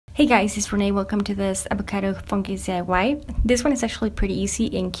Hey guys, it's Renee. Welcome to this avocado funky DIY. This one is actually pretty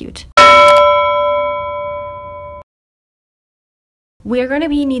easy and cute. We are going to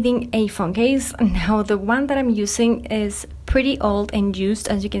be needing a phone case. Now the one that I'm using is pretty old and used,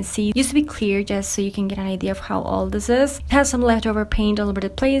 as you can see. It used to be clear, just so you can get an idea of how old this is. It has some leftover paint all over the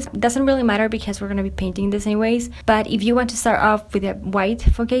place. It doesn't really matter because we're going to be painting this anyways, but if you want to start off with a white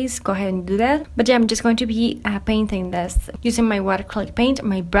phone case, go ahead and do that. But yeah, I'm just going to be painting this using my watercolor paint,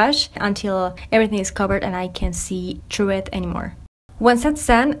 my brush, until everything is covered and I can't see through it anymore. Once that's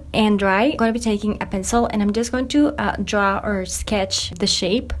done and dry, I'm going to be taking a pencil and I'm just going to draw or sketch the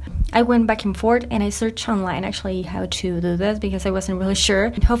shape. I went back and forth and I searched online actually how to do this because I wasn't really sure.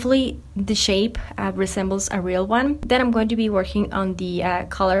 And hopefully the shape resembles a real one. Then I'm going to be working on the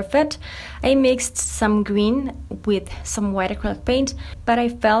color of it. I mixed some green with some white acrylic paint, but I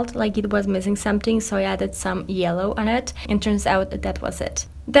felt like it was missing something, so I added some yellow on it, and turns out that was it.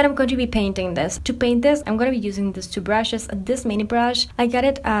 Then I'm going to be painting this. To paint this, I'm going to be using these two brushes. This mini brush, I got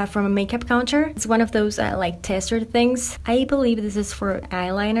it from a makeup counter. It's one of those like tester things. I believe this is for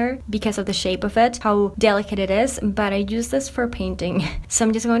eyeliner because of the shape of it, how delicate it is, but I use this for painting. So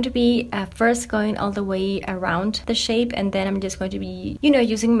I'm just going to be first going all the way around the shape, and then I'm just going to be,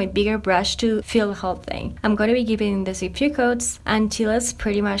 using my bigger brush to fill the whole thing. I'm going to be giving this a few coats until it's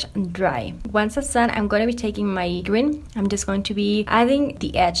pretty much dry. Once it's done, I'm going to be taking my green. I'm just going to be adding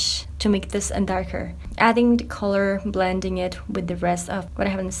the edge to make this darker, adding the color, blending it with the rest of what I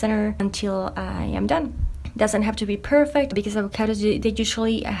have in the center until I am done. Doesn't have to be perfect because avocados, they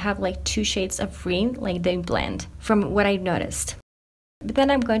usually have like two shades of green, like they blend from what I've noticed. But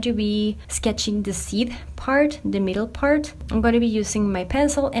then I'm going to be sketching the seed part, the middle part. I'm going to be using my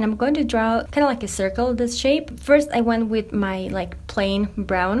pencil and I'm going to draw kind of like a circle, this shape. First I went with my plain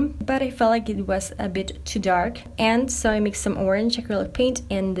brown, but I felt like it was a bit too dark, and so I mixed some orange acrylic paint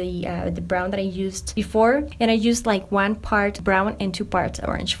and the brown that I used before, and I used like 1 part brown and 2 parts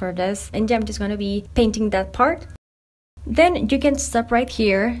orange for this, and yeah, I'm just going to be painting that part. Then you can stop right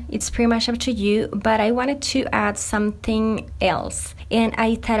here, it's pretty much up to you, but I wanted to add something else, and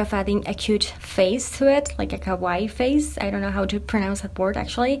I thought of adding a cute face to it, like a kawaii face. I don't know how to pronounce that word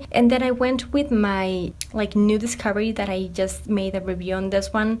actually. And then I went with my new discovery that I just made a review on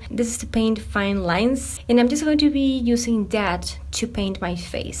this one. This is to paint fine lines, and I'm just going to be using that to paint my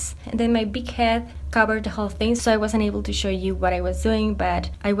face. And then my big head covered the whole thing, so I wasn't able to show you what I was doing, but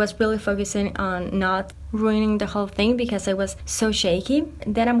I was really focusing on not ruining the whole thing because I was so shaky.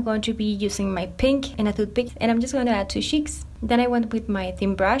 Then I'm going to be using my pink and a toothpick, and I'm just going to add 2 cheeks. Then I went with my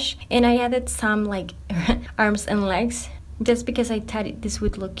thin brush and I added some arms and legs just because I thought this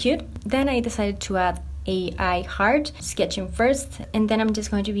would look cute. Then I decided to add a eye heart, sketching first, and then I'm just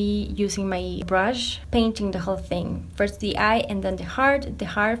going to be using my brush, painting the whole thing. First the eye and then the heart. The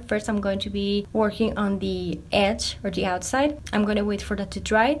heart, first I'm going to be working on the edge or the outside. I'm going to wait for that to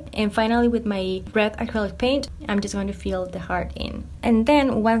dry, and finally with my red acrylic paint, I'm just going to fill the heart in. And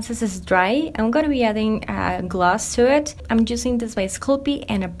then once this is dry, I'm going to be adding a gloss to it. I'm using this by Sculpey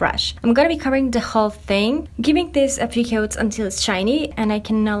and a brush. I'm going to be covering the whole thing, giving this a few coats until it's shiny and I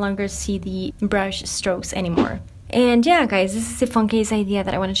can no longer see the brush strokes anymore. And yeah guys, this is a phone case idea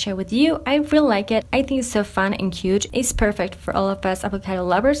that I want to share with you. I really like it. I think it's so fun and cute. It's perfect for all of us avocado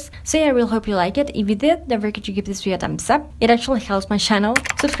lovers. So yeah, I really hope you like it. If you did, don't forget to give this video a thumbs up. It actually helps my channel.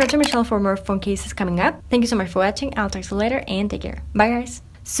 Subscribe to my channel for more phone cases coming up. Thank you so much for watching. I'll talk to you later and take care. Bye guys.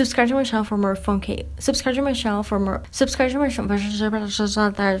 Subscribe to my channel for more phone case. Subscribe to my channel for more. Subscribe to my channel.